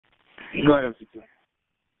Go ahead, MC2.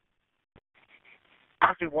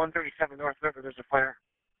 Actually, 137 North River, there's a fire.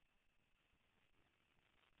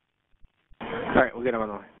 Alright, we'll get him on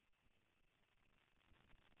the line.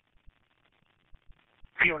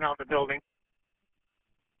 Feeling out the building.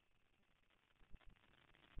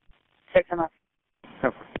 Take him up.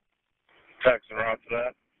 Taxi route to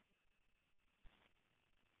that.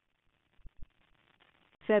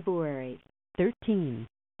 February 13,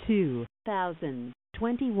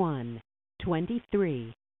 2021,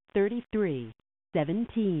 23:33,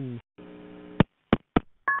 17.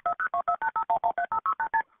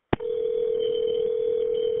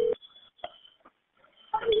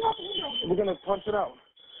 We're gonna punch it out.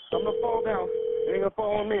 I'm gonna fall down. You ain't gonna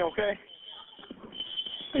fall on me, okay?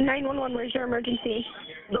 911, where's your emergency?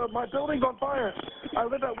 No, my building's on fire. I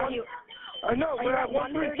live at one. I know, we're at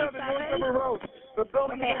 137 North River Road. The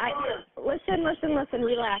building's on fire. Listen,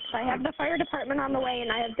 relax. I have the fire department on the way, and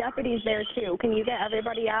I have deputies there, too. Can you get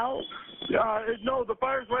everybody out? No, the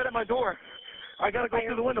fire's right at my door. I gotta go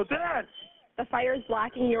through the window. Dad! The fire's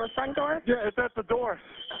blocking your front door? Yeah, it's at the door.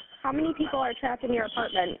 How many people are trapped in your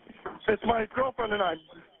apartment? It's my girlfriend and I.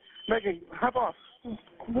 Megan, hop off.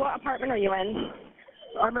 What apartment are you in?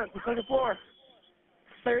 I'm at the second floor.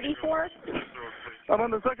 34? I'm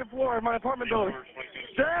on the second floor of my apartment building.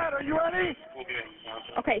 Dad, are you ready?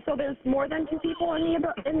 Okay, so there's more than 2 people in the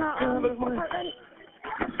apartment?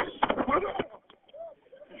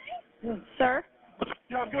 Sir?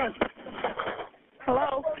 Yeah, I'm good.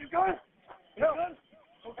 Hello? Oh, you good? Yeah.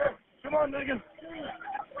 Okay, come on, Megan.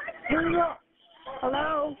 Here you go.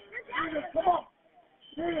 Hello? Come on.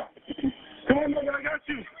 Here you go. Come on, Megan, I got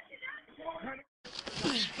you.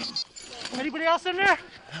 Anybody else in there?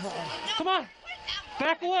 Come on.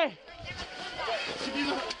 Back away.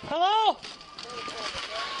 Hello?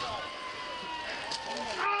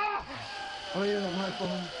 Oh, yeah, my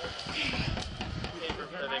phone.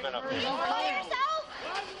 By yourself?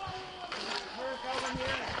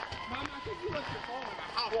 Mom, I think you left your phone in the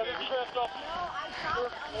house. Yeah, this trash off. No, I dropped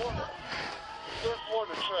it. Third floor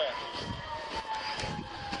to trash.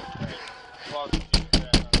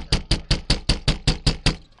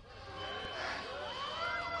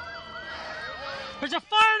 There's a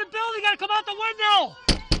fire in the building. You gotta come out the window.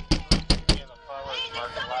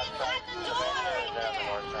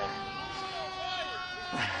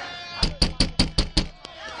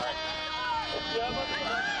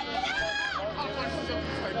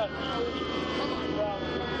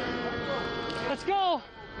 Let's go.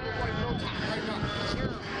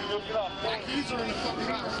 Keys are in the fucking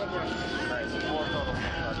house somewhere.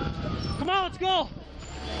 Come on, let's go.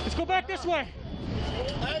 Let's go back this way.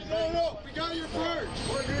 Hey, no, we got your bird.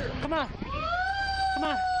 We're here. Come on. Come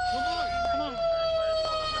on. Come on.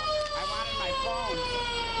 I wanted my phone.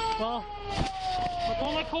 Well, we're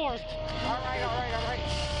pulling that cord. All right.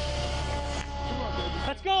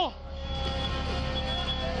 Let's go.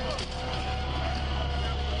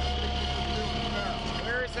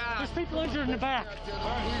 Where's There's people injured in the back.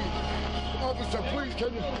 Officer, please,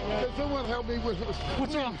 can someone help me with this?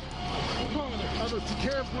 What's wrong? I just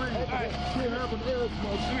can't breathe. Can't have an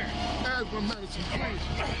asthma medicine, please.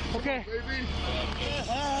 Okay. Baby.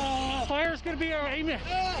 Fire's gonna be our amen.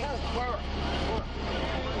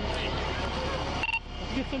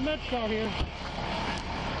 Let's get some meds out here.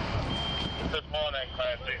 This morning,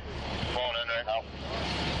 Clancy. Phone in right now.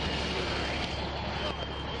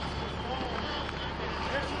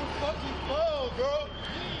 That's your fucking phone, bro.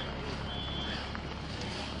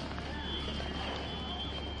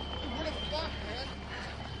 What the fuck, man?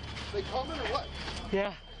 They coming or what?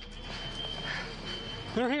 Yeah.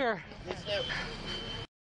 They're here. Yes, sir.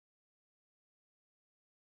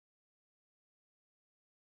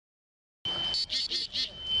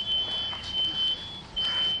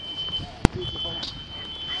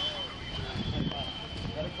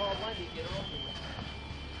 Gotta call Wendy, get her over here.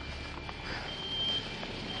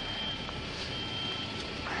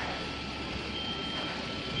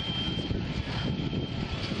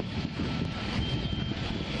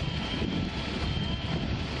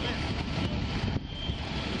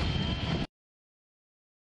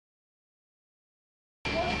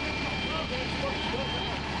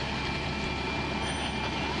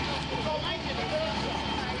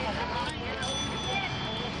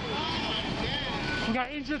 We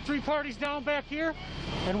got injured 3 parties down back here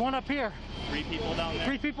and 1 up here. 3 people down there?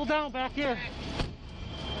 3 people down back here.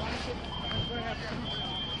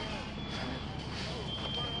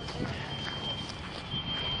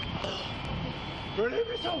 Bro, they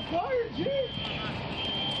be so fire, G!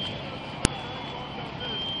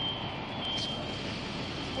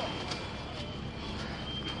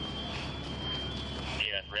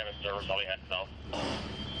 Yeah, ran a service, all we had south.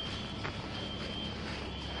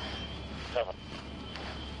 Cover.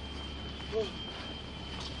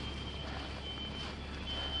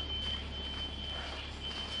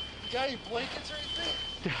 Got any blankets or anything?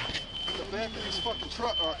 In the back of these fucking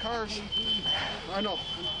cars. I know.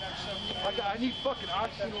 I need fucking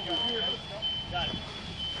oxygen over here. Got it.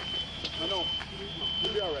 I know.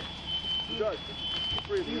 You'll be alright. You're right. Keep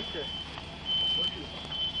breathing. Okay.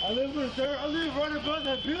 I live right above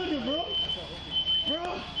that building, bro.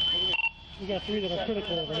 Bro. We got 3 that are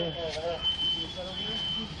critical over here.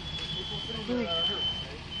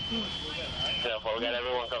 Yeah, well, we got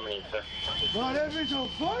everyone coming in, sir. Bro, that bitch on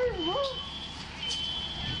fire, bro.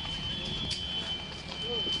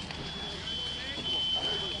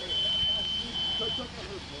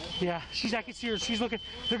 Yeah, I can see her. She's looking.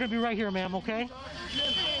 They're gonna be right here, ma'am. Okay.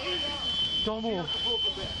 Don't move.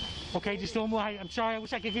 Okay, just don't move. I'm sorry. I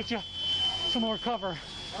wish I could get you some more cover.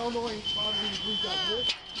 I don't know any bothering you down here.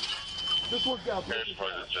 This worked out. Here's for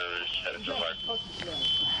the service, headed to right.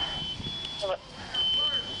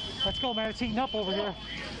 Let's go, man. It's heating up over here.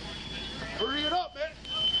 Hurry it up, man.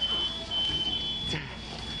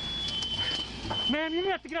 Ma'am, you're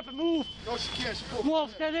gonna have to get up and move. No, she can't. She's broke. Well,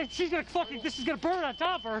 then she's gonna fucking. This is gonna burn on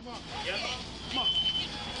top of her.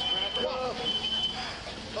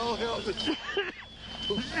 Oh, hell.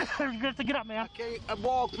 You're gonna have to get up, man. I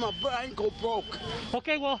walked, my ankle broke.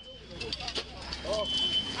 Okay, well.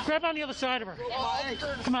 Grab on the other side of her. My ankle.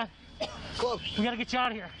 Come on. Close. We gotta get you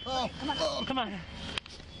out of here. Oh, Come on.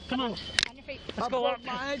 Come on. On your feet. Let's go up.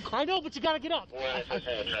 My ankle. I know, but you gotta get up.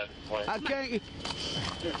 I can't.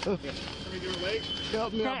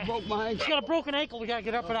 Help me, I broke my ankle. She's got a broken ankle. We gotta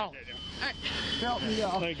get up and out. Help me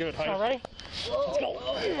out. Good height. All right. Let's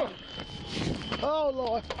go. Oh,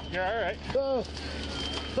 Lord. You're all right.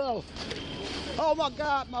 Oh, my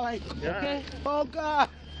God, my ankle. Okay. Oh, God.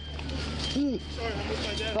 Sorry, I missed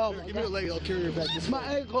my dad. Oh, give me your leg. I'll carry your back. It's my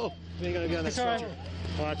ankle. You ain't gonna get on that It's all right. stretcher.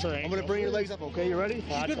 Well, that's all right. I'm gonna bring your legs up, okay? You ready?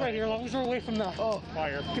 She's good right here, as long as we're away from the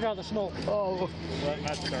Fire. get out of the smoke. Oh,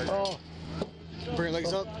 That's dark. oh. Bring your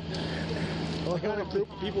legs up. Oh, I got a group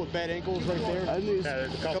of people with bad ankles right there. I need, Yeah,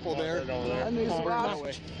 there's a couple there. over there. I need some That rocks.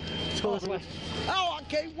 way. Let's go this way. Oh, I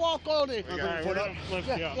can't walk on it. All right, we're gonna lift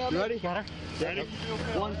you up. You ready? Got her? Ready?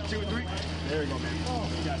 1, 2, 3. There you go,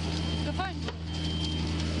 man. Go fine.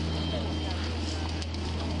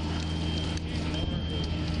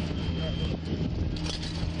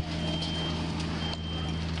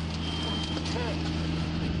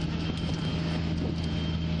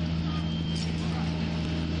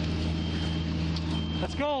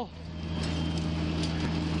 Let's go.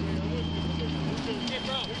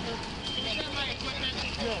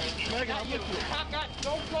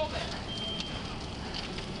 Don't go there.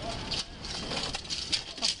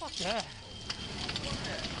 Oh, fuck that.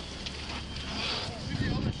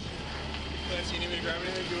 You need me to grab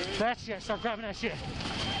anything? Do anything? That shit. Start grabbing that shit.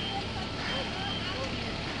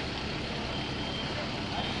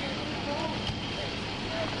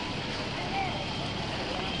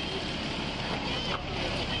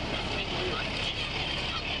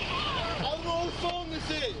 I don't know whose phone this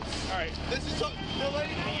is. All right. This is the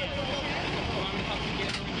lady.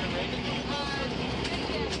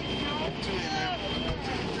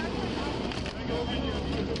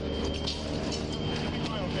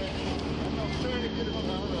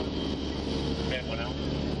 Man, went out.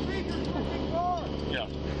 Yeah.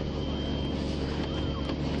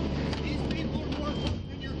 These people are more important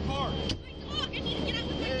than your car. Look, I need to get out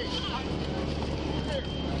the way. There.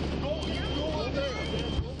 Go over there.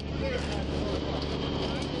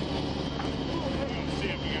 See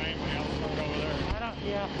if we got anybody else going over there. I don't,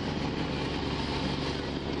 yeah.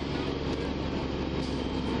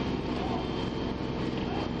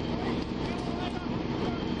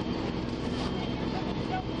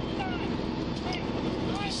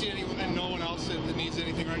 Do you see anyone and no one else that needs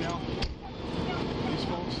anything right now? These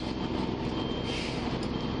folks?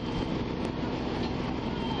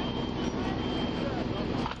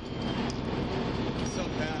 What's up,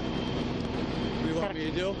 Pat? What do you want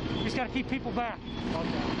me to do? You just gotta keep people back.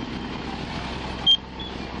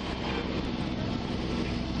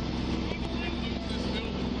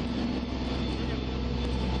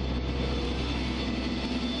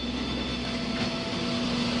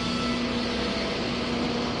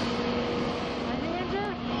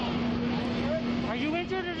 Are you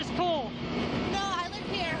injured or just cold? No, I live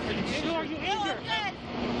here. So are you No, I'm injured?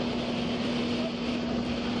 good.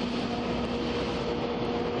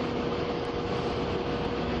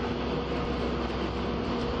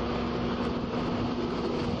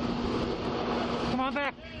 Come on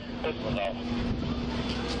back. This one's out.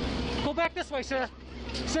 Go back this way, sir.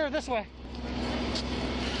 Sir, this way.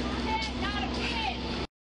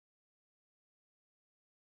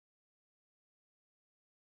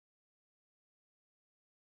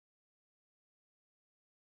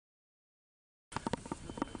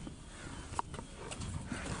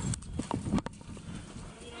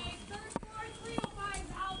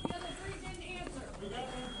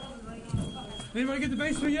 Anybody get the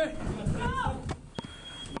basement yet? We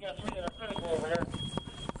got 3 that are critical over here.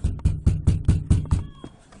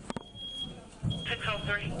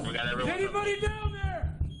 603. We got everyone. Is anybody down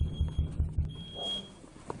there?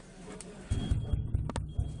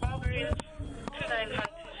 Walgreens,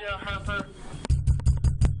 29520 Harper.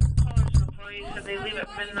 Callers and employees said they leave at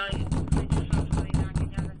midnight. They just saw somebody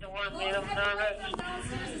knocking on the door, made them nervous.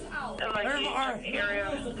 And like they checked the area,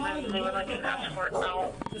 and they would like an escort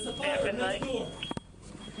out at midnight.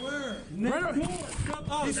 Where? Right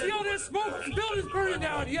you see all this smoke? The building's burning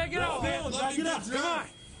down. You gotta get out, man. Get out. Come on.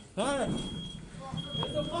 All right.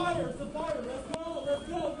 It's a fire. It's a fire. Let's go. Let's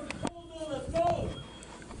go. Let's go.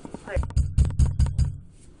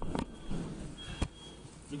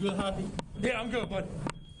 You good, Hoppy? Yeah, I'm good, bud.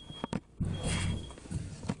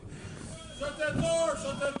 Shut that door.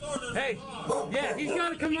 Shut that door. Hey, yeah, he's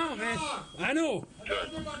gotta come out, man. I know.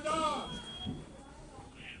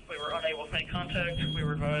 We were unable to make contact. We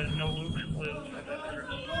were advised no Luke lives at that address.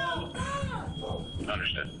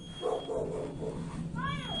 Understood.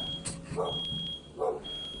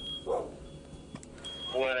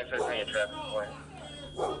 What is there any traffic point?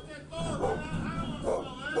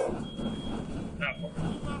 No.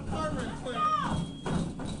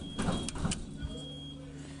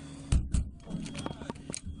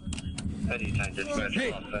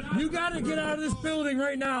 Hey, you gotta get out of this building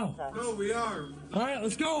right now. No, we are. All right,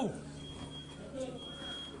 let's go.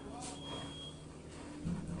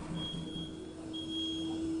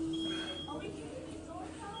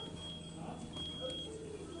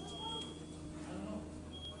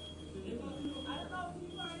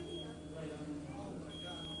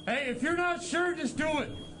 Hey, if you're not sure, just do it.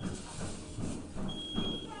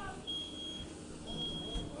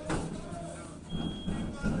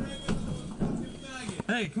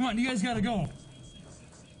 Hey, come on, you guys gotta go.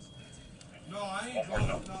 No, I ain't going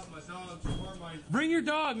without my dogs or my... Bring your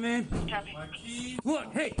dog, man. My keys.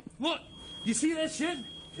 Look, hey, look. You see that shit?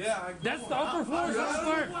 Yeah, that's the upper floors on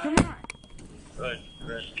fire. Come on. Good,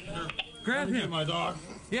 good. Grab him. Get my dog.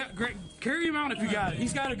 Yeah, carry him out if you got it.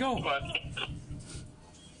 He's gotta go.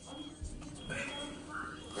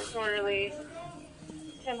 Disorderly.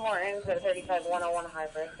 Tim Hortons at 35101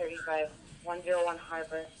 Harbor, 35101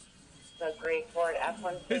 Harbor. The Great Ford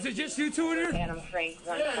F-150. Is it just you two in here? Adam Frank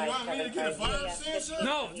 1575.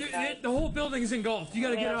 No, the whole building is engulfed. You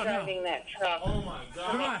gotta get out now. Driving that truck. Oh my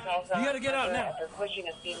God. Come on, you gotta get out now. After pushing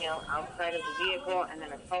a female outside of the vehicle and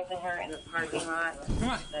then assaulting her in the parking lot. Come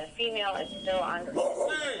on. The female is still under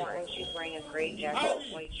Horton. She's wearing a gray jacket,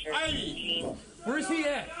 white shirt, and jeans. Where's he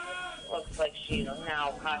at? Looks like she's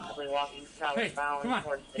now possibly walking southbound come on,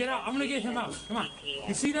 towards the get out. I'm gonna get him out. Come on.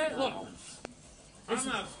 You see that? Look. I'm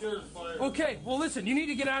not scared of fire. Okay, well listen, you need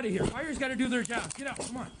to get out of here. Fire's got to do their job. Get out,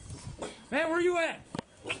 come on. Man, where you at?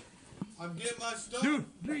 I'm getting my stuff. Dude,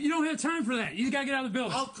 you don't have time for that. You got to get out of the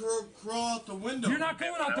building. I'll crawl out the window. You're not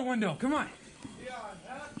going out the window. Come on.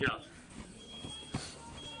 Yeah.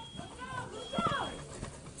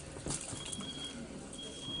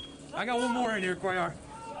 I got one more in here, Quayar.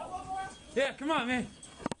 Yeah, come on, man.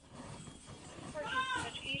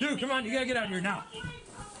 Dude, come on, you got to get out of here now.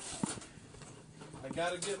 I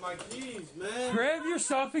gotta get my keys, man. Grab your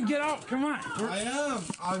stuff and get out. Come on. I am.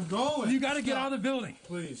 I'm going. You got to get out of the building.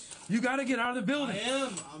 Please. You got to get out of the building. I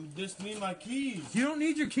am. I'm just need my keys. You don't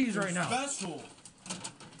need your keys right now. Special.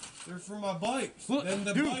 They're for my bikes. Look, and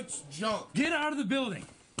the dude, bike's junk. Get out of the building.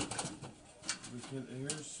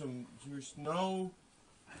 Here's no.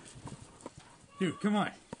 Dude, come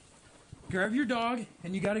on. Grab your dog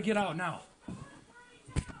and you got to get out now.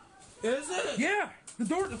 Is it? Yeah. The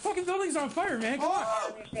fucking building's on fire, man. Come on.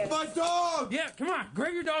 My dog! Yeah, come on.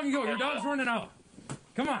 Grab your dog and go. Your dog's running out.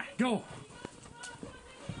 Come on, go.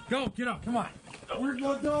 Go, get up. Come on. Where's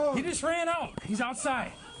my dog? He just ran out. He's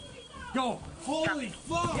outside. Go. Holy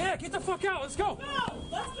fuck! Yeah, get the fuck out. Let's go. Go!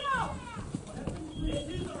 Let's go!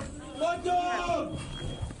 My dog!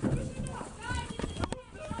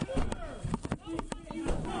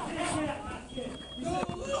 No,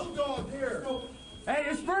 little dog here. Hey,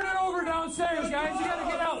 it's burning over downstairs, guys. You gotta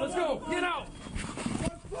get out. Let's go. Get out. My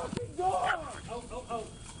fucking dog!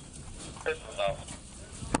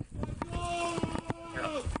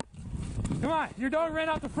 Come on. Your dog ran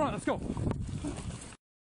out the front. Let's go.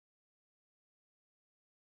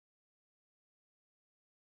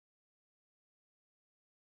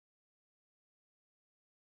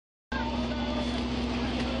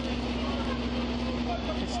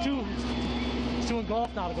 It's too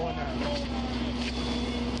engulfed now to go in there.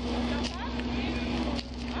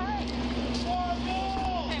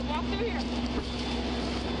 Okay, walk through here.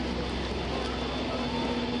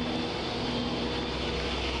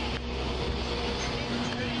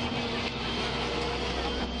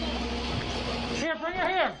 Here, bring her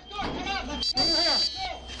here. Bring her here.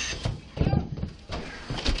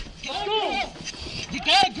 Let's go! You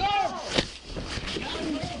gotta go!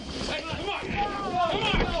 Hey, come on!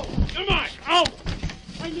 Come on! Out!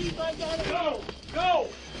 I need my daughter. Go! Go!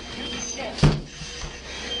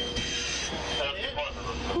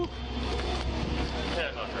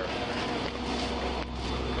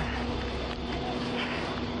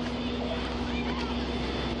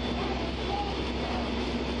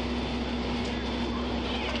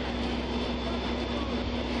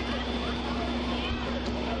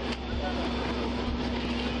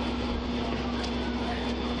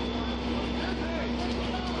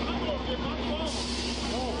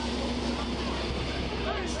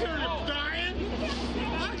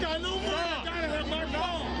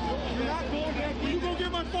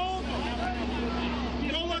 Phone?